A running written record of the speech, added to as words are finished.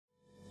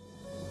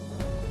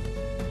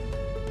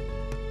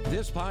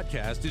This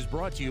podcast is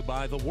brought to you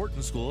by the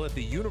Wharton School at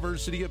the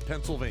University of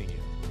Pennsylvania.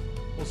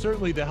 Well,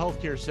 certainly the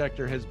healthcare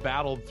sector has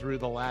battled through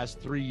the last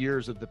 3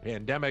 years of the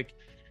pandemic.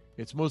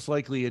 It's most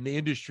likely an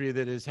industry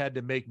that has had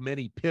to make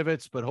many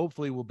pivots, but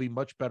hopefully will be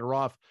much better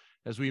off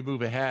as we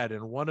move ahead.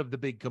 And one of the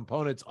big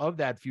components of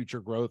that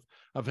future growth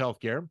of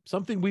healthcare,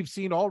 something we've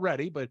seen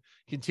already, but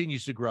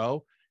continues to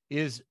grow,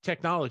 is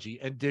technology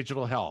and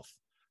digital health.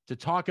 To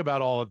talk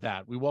about all of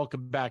that, we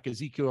welcome back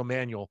Ezekiel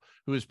Emanuel,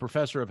 who is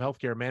professor of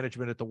healthcare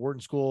management at the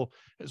Wharton School,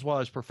 as well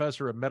as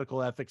professor of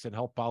medical ethics and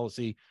health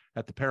policy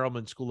at the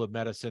Perelman School of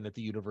Medicine at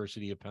the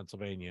University of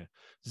Pennsylvania.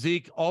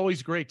 Zeke,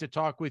 always great to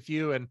talk with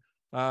you, and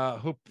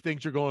hope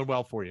things are going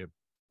well for you.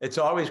 It's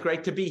always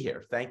great to be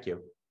here. Thank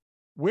you.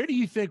 Where do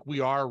you think we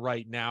are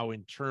right now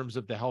in terms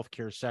of the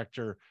healthcare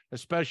sector,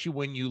 especially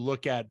when you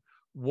look at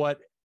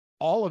what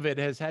all of it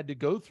has had to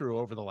go through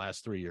over the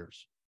last 3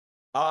 years?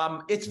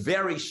 It's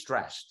very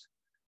stressed.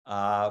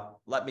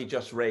 Let me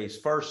just raise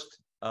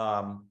first,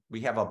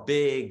 we have a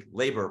big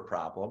labor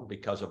problem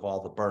because of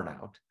all the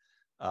burnout.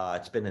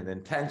 It's been an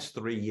intense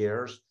 3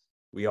 years.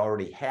 We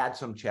already had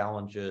some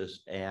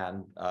challenges,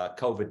 and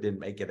COVID didn't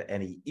make it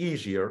any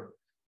easier.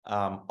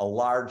 A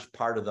large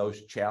part of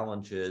those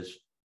challenges,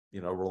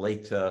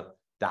 relate to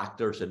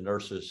doctors and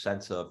nurses'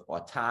 sense of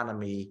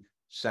autonomy,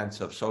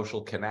 sense of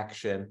social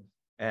connection,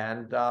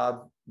 and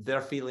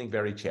they're feeling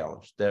very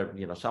challenged.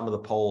 Some of the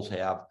polls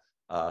have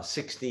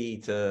 60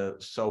 to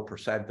so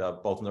percent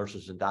of both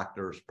nurses and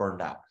doctors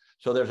burned out.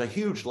 So there's a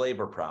huge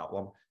labor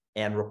problem,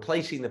 and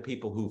replacing the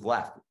people who've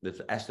left. It's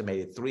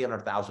estimated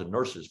 300,000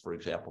 nurses, for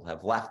example,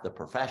 have left the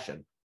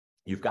profession.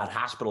 You've got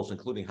hospitals,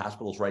 including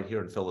hospitals right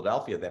here in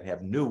Philadelphia, that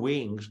have new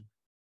wings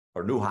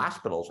or new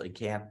hospitals and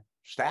can't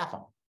staff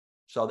them.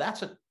 So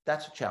that's a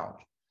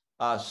challenge.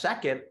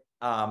 Second,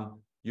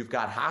 you've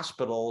got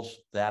hospitals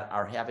that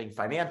are having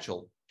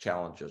financial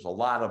challenges. A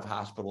lot of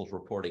hospitals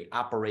reporting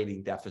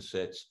operating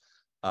deficits.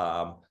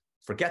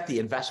 Forget the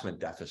investment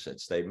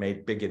deficits. They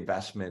made big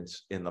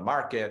investments in the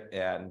market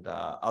and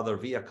other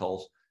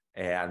vehicles.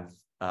 And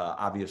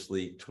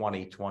obviously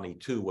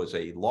 2022 was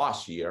a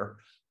loss year,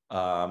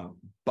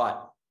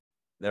 but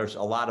there's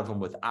a lot of them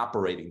with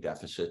operating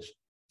deficits.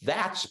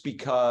 That's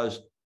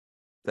because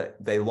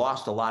they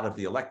lost a lot of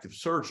the elective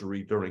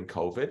surgery during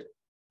COVID,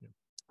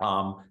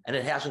 and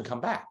it hasn't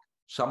come back.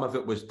 Some of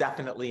it was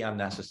definitely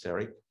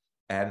unnecessary.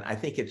 And I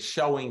think it's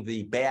showing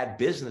the bad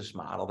business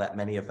model that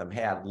many of them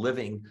had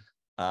living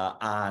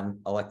on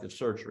elective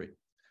surgery.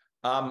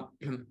 And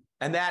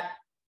that,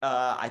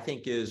 I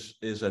think,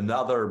 is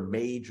another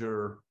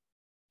major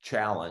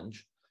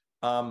challenge.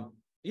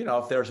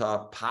 If there's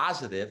a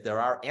positive,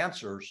 there are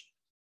answers.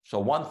 So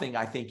one thing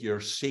I think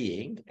you're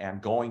seeing and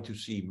going to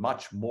see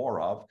much more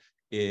of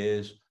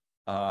is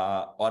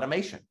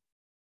automation.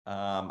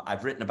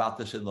 I've written about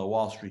this in the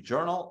Wall Street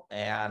Journal,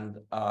 and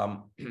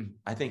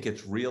I think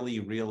it's really,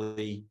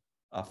 really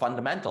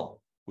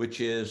fundamental,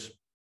 which is,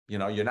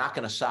 you're not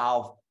going to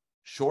solve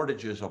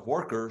shortages of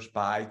workers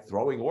by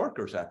throwing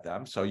workers at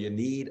them. So you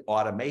need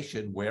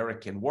automation where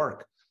it can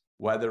work,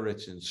 whether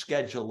it's in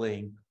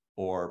scheduling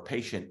or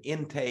patient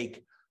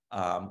intake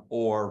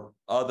or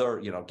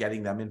other,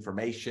 getting them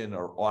information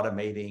or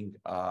automating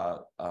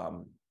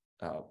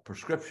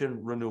prescription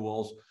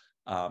renewals.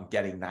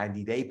 Getting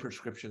 90-day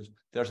prescriptions.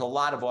 There's a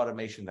lot of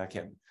automation that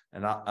can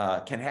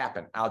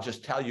happen. I'll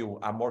just tell you,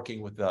 I'm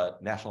working with the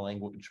natural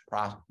language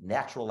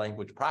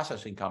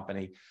processing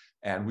company,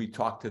 and we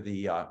talked to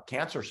the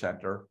cancer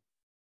center.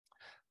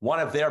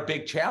 One of their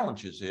big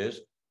challenges is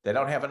they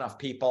don't have enough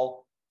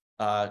people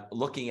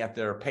looking at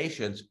their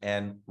patients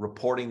and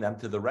reporting them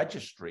to the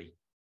registry.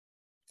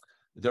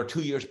 They're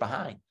 2 years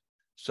behind.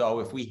 So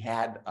if we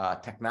had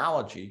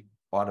technology,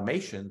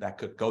 automation that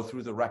could go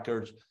through the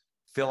records,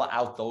 fill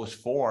out those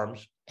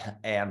forms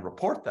and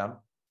report them,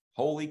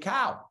 holy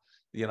cow,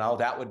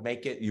 that would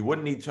make it, you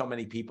wouldn't need so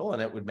many people,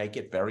 and it would make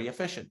it very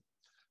efficient.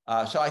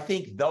 So I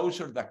think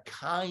those are the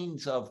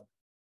kinds of,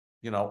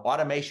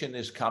 automation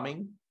is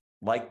coming.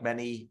 Like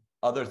many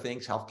other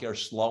things, healthcare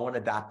is slow in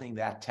adopting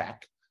that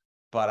tech.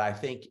 But I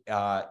think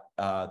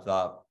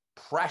the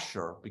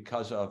pressure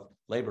because of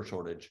labor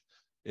shortage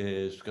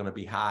is going to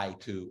be high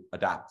to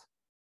adopt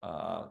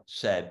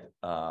said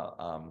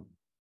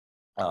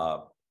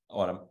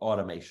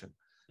automation.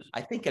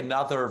 I think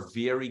another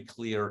very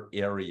clear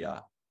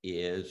area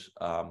is,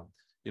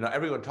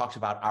 everyone talks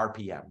about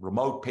RPM,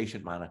 remote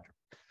patient monitoring.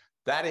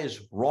 That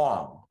is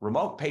wrong.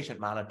 Remote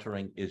patient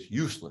monitoring is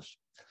useless.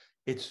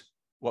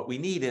 What we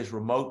need is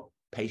remote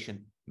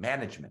patient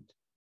management.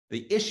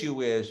 The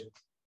issue is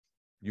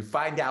you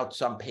find out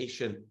some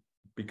patient,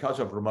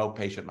 because of remote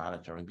patient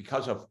monitoring,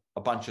 because of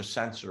a bunch of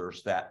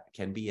sensors that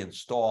can be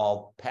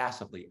installed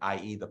passively,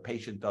 i.e. the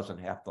patient doesn't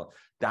have to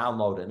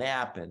download an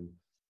app and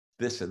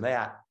this and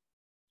that.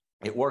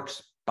 It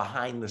works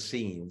behind the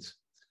scenes.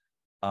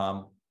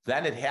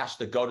 Then it has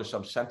to go to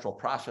some central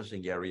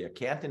processing area.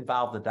 Can't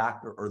involve the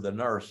doctor or the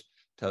nurse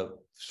to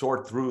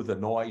sort through the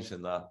noise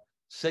and the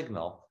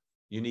signal.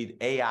 You need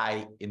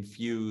AI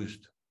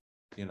infused,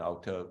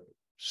 to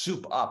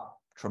soup up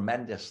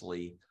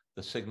tremendously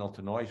the signal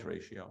to noise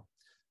ratio.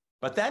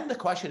 But then the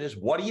question is,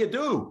 what do you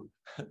do?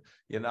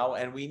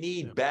 And we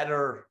need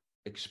better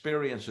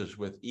experiences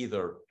with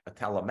either a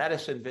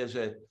telemedicine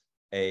visit,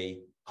 a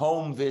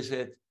home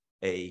visit,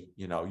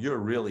 you're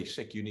really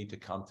sick, you need to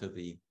come to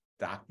the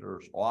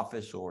doctor's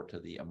office or to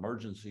the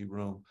emergency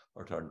room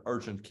or to an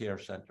urgent care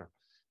center.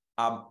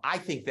 I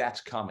think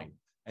that's coming,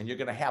 and you're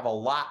going to have a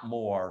lot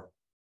more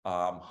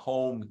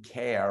home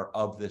care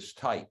of this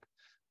type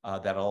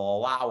that'll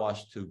allow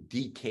us to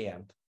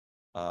decant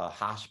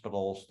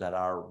hospitals that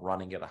are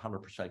running at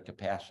 100%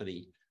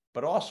 capacity,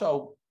 but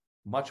also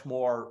much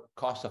more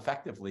cost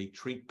effectively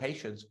treat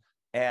patients.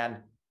 And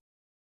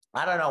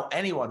I don't know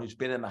anyone who's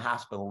been in the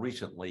hospital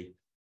recently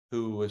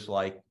who was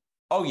like,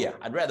 oh yeah,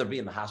 I'd rather be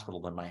in the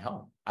hospital than my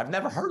home. I've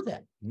never heard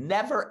that.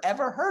 Never,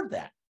 ever heard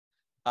that.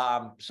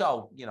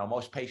 So,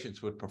 most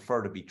patients would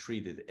prefer to be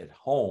treated at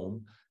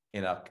home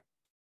in a,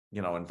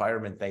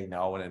 environment they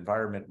know, an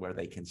environment where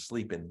they can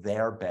sleep in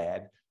their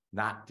bed,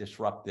 not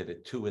disrupted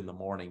at 2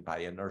 a.m. by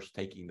a nurse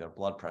taking their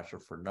blood pressure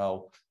for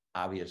no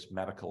obvious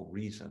medical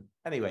reason.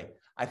 Anyway,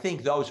 I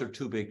think those are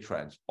two big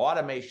trends: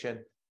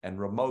 automation and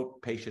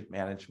remote patient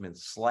management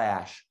 /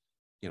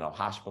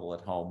 hospital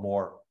at home,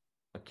 more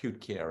acute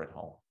care at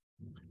home.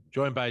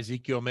 Joined by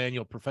Ezekiel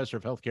Emanuel, professor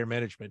of healthcare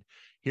management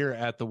here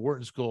at the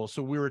Wharton School.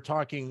 So we were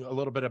talking a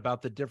little bit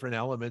about the different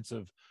elements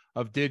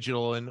of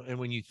digital, and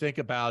when you think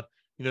about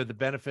the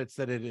benefits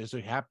that it has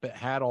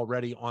had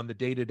already on the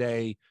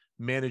day-to-day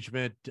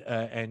management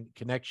and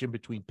connection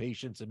between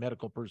patients and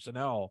medical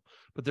personnel,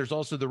 but there's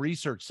also the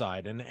research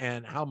side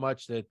and how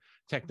much that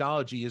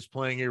technology is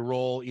playing a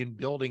role in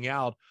building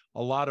out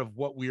a lot of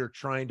what we are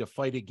trying to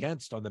fight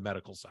against on the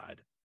medical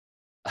side.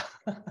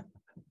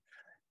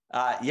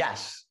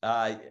 Yes.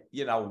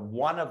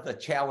 One of the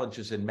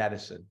challenges in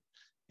medicine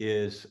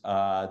is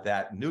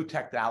that new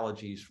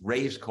technologies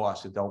raise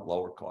costs and don't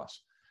lower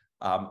costs.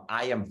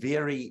 I am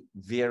very,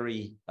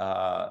 very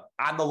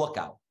on the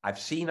lookout. I've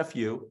seen a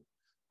few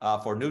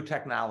for new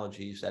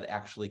technologies that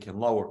actually can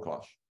lower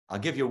costs. I'll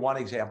give you one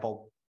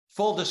example.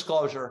 Full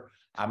disclosure,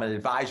 I'm an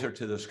advisor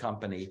to this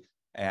company,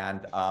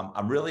 and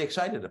I'm really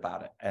excited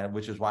about it, and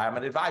which is why I'm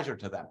an advisor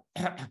to them.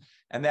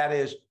 And that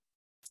is,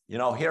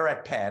 here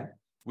at Penn,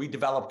 we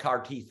developed CAR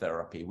T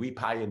therapy. We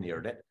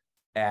pioneered it.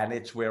 And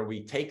it's where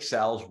we take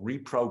cells,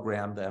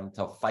 reprogram them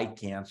to fight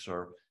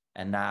cancer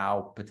and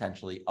now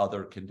potentially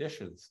other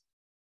conditions.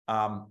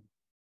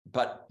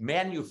 But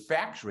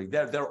manufacturing,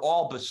 they're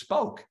all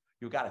bespoke.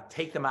 You've got to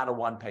take them out of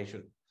one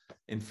patient,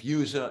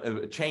 infuse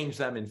them, change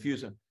them,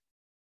 infuse them.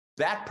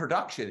 That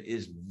production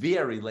is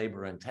very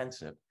labor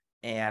intensive,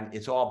 and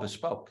it's all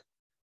bespoke.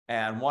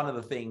 And one of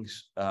the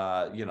things,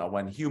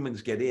 when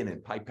humans get in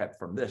and pipette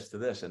from this to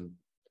this and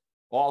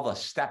all the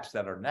steps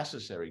that are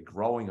necessary,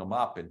 growing them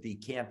up and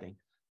decanting,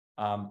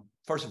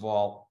 first of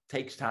all,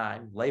 takes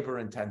time, labor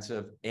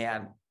intensive,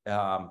 and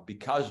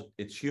because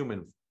it's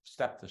human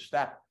step to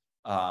step,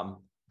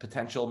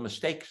 potential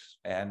mistakes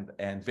and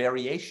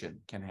variation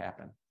can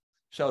happen.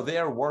 So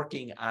they're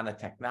working on a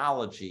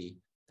technology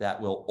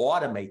that will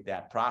automate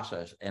that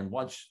process. And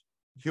once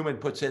human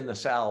puts in the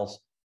cells,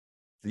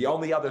 the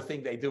only other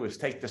thing they do is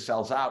take the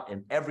cells out,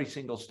 and every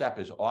single step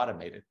is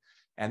automated.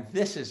 And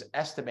this is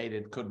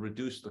estimated could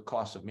reduce the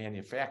cost of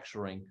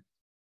manufacturing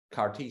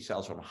CAR T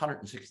cells from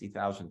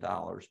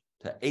 $160,000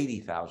 to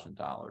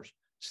 $80,000.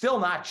 Still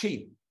not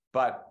cheap,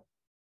 but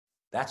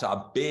that's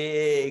a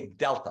big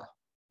delta,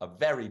 a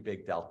very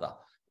big delta.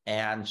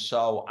 And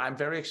so I'm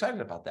very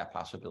excited about that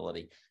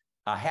possibility.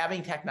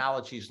 Having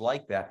technologies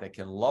like that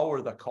can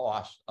lower the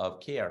cost of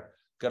care,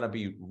 going to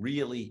be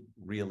really,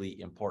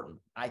 really important.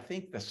 I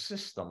think the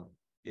system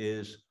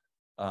is,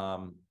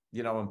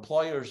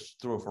 employers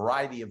through a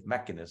variety of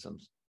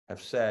mechanisms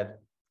have said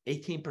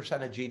 18%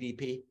 of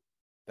GDP,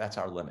 that's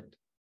our limit.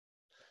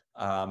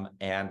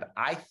 And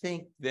I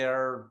think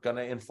they're going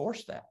to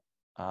enforce that.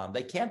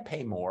 They can't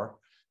pay more.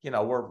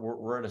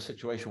 We're in a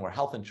situation where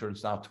health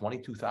insurance now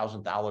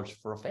 $22,000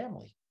 for a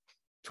family.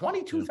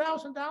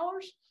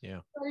 $22,000? Yeah.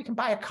 You can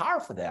buy a car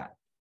for that.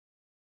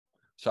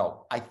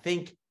 So I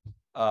think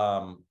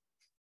we're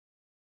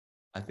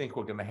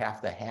going to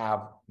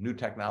have new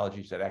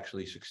technologies that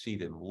actually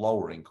succeed in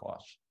lowering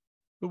costs.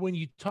 But when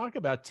you talk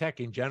about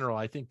tech in general,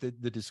 I think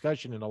that the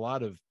discussion in a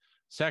lot of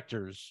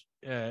sectors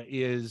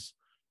is,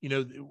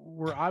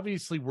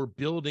 we're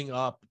building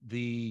up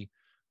the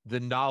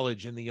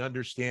knowledge and the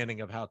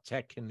understanding of how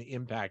tech can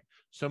impact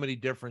so many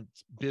different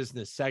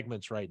business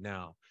segments right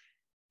now.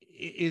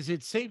 Is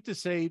it safe to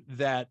say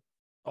that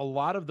a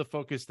lot of the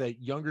focus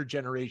that younger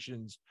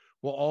generations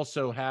will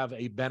also have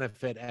a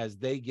benefit as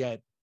they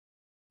get,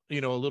 a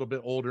little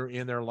bit older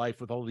in their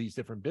life with all these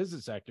different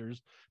business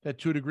sectors, that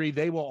to a degree,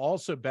 they will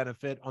also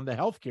benefit on the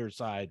healthcare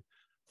side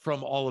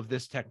from all of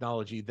this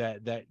technology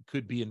that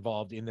could be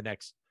involved in the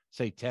next,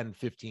 say, 10,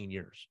 15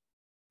 years?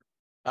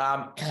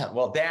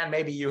 Well, Dan,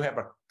 maybe you have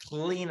a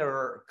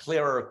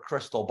clearer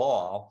crystal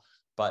ball,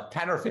 but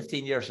 10 or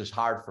 15 years is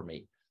hard for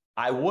me.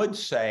 I would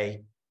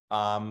say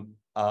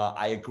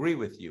I agree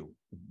with you.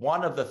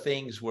 One of the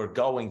things we're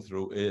going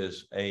through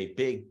is a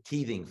big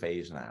teething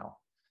phase now.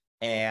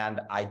 And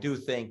I do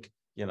think,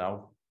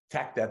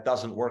 tech that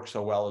doesn't work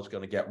so well is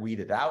going to get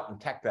weeded out, and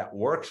tech that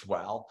works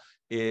well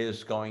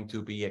is going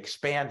to be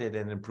expanded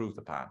and improved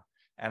upon.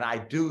 And I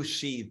do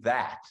see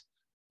that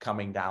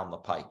coming down the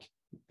pike.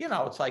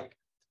 It's like,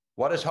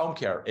 what is home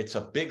care? It's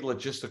a big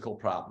logistical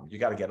problem. You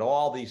got to get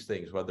all these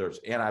things, whether it's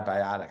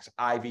antibiotics,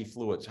 IV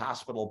fluids,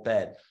 hospital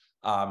bed,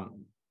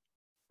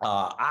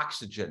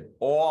 oxygen,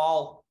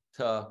 all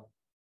to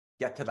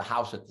get to the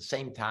house at the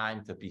same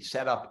time, to be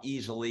set up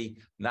easily,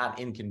 not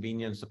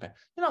inconvenience the patient.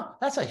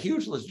 That's a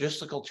huge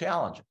logistical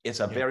challenge. It's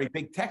a very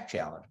big tech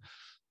challenge.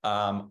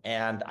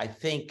 And I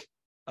think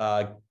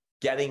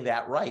getting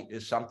that right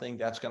is something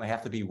that's going to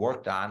have to be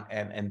worked on.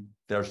 And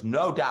there's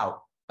no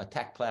doubt a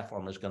tech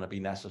platform is going to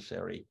be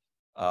necessary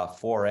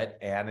for it,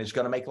 and is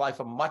going to make life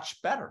much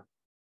better.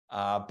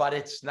 But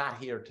it's not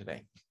here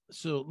today.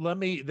 So let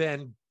me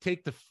then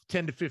take the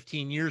 10 to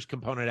 15 years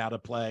component out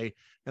of play,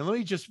 and let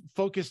me just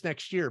focus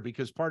next year,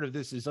 because part of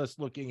this is us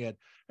looking at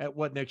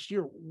what next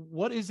year.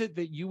 What is it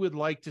that you would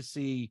like to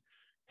see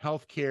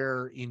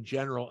healthcare in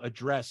general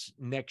address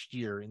next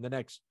year, in the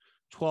next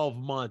 12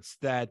 months,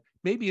 that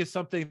maybe is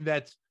something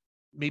that's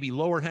maybe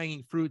lower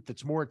hanging fruit,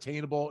 that's more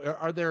attainable?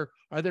 Are there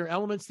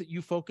elements that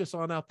you focus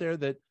on out there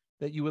that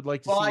you would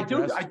like to see? Well, I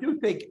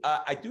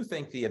do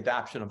think the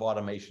adoption of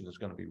automation is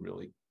going to be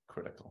really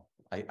critical.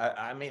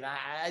 I mean,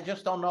 I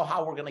just don't know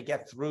how we're going to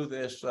get through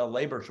this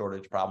labor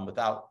shortage problem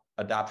without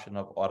adoption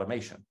of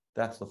automation.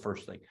 That's the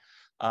first thing.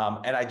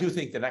 And I do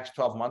think the next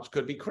 12 months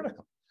could be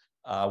critical,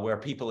 where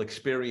people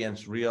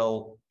experience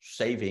real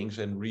savings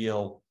and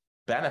real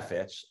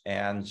benefits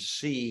and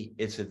see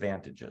its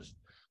advantages.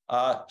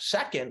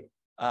 Second,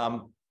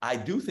 I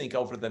do think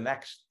over the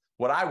next,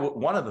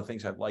 one of the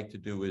things I'd like to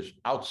do is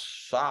I'd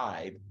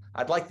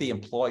like the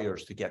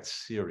employers to get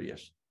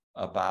serious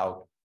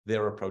about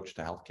their approach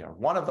to healthcare.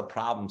 One of the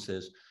problems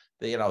is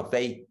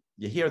that,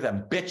 you hear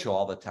them bitch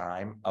all the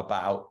time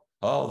about,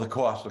 the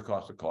cost.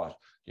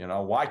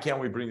 Why can't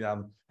we bring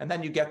down? And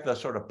then you get the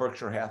sort of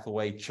Berkshire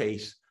Hathaway,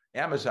 Chase,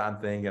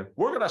 Amazon thing, and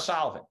we're going to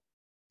solve it.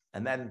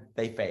 And then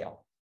they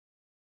fail.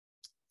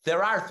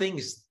 There are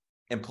things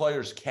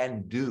employers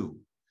can do.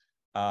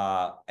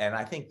 And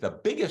I think the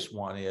biggest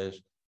one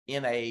is,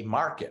 in a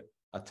market,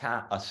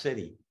 a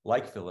city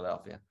like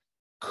Philadelphia,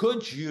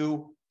 could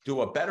you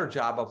do a better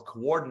job of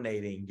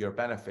coordinating your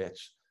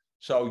benefits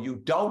so you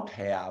don't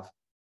have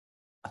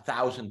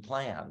 1,000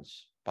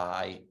 plans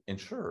by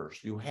insurers?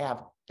 You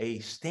have a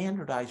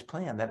standardized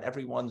plan that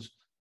everyone's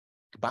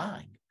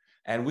buying.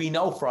 And we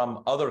know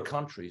from other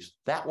countries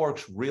that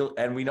works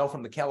and we know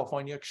from the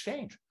California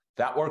Exchange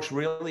that works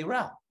really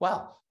well.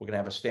 Well, we're going to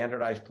have a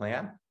standardized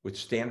plan with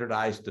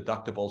standardized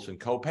deductibles and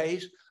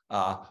copays,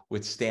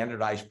 with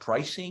standardized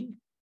pricing.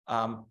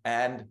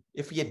 And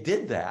if you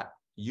did that,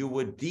 you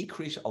would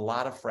decrease a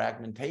lot of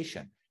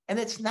fragmentation. And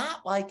it's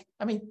not like,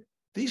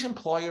 these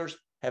employers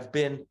have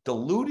been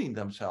deluding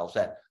themselves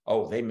that,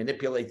 they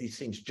manipulate these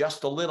things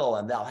just a little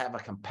and they'll have a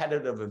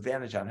competitive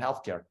advantage on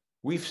healthcare.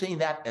 We've seen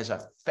that as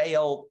a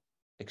failed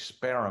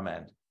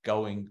experiment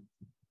going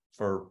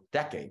for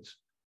decades.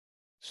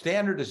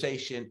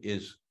 Standardization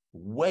is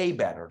way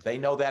better. They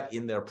know that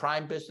in their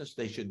prime business.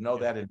 They should know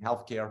that in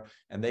healthcare,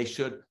 and they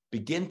should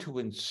begin to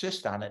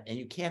insist on it. And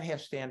you can't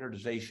have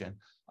standardization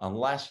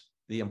unless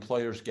the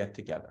employers get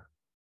together.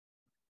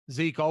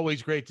 Zeke,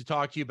 always great to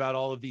talk to you about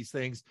all of these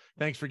things.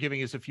 Thanks for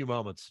giving us a few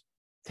moments.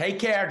 Take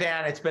care,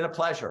 Dan. It's been a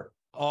pleasure.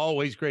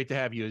 Always great to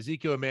have you.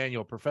 Ezekiel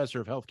Emanuel,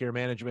 professor of healthcare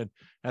management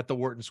at the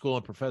Wharton School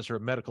and professor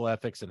of medical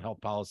ethics and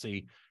health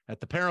policy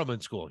at the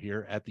Perelman School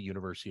here at the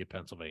University of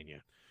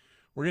Pennsylvania.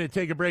 We're going to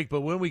take a break, but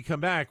when we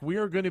come back, we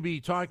are going to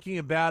be talking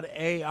about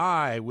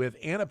AI with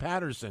Anna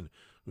Patterson,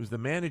 who's the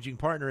managing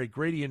partner at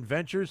Gradient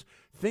Ventures,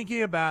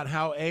 thinking about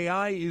how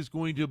AI is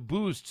going to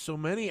boost so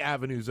many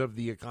avenues of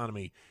the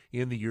economy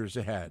in the years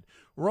ahead.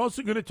 We're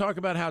also going to talk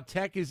about how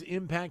tech is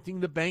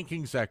impacting the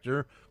banking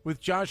sector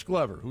with Josh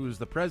Glover, who is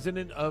the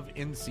president of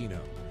nCino.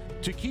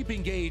 To keep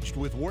engaged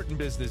with Wharton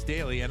Business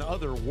Daily and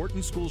other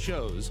Wharton School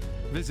shows,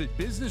 visit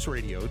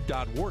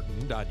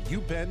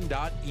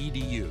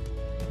businessradio.wharton.upenn.edu.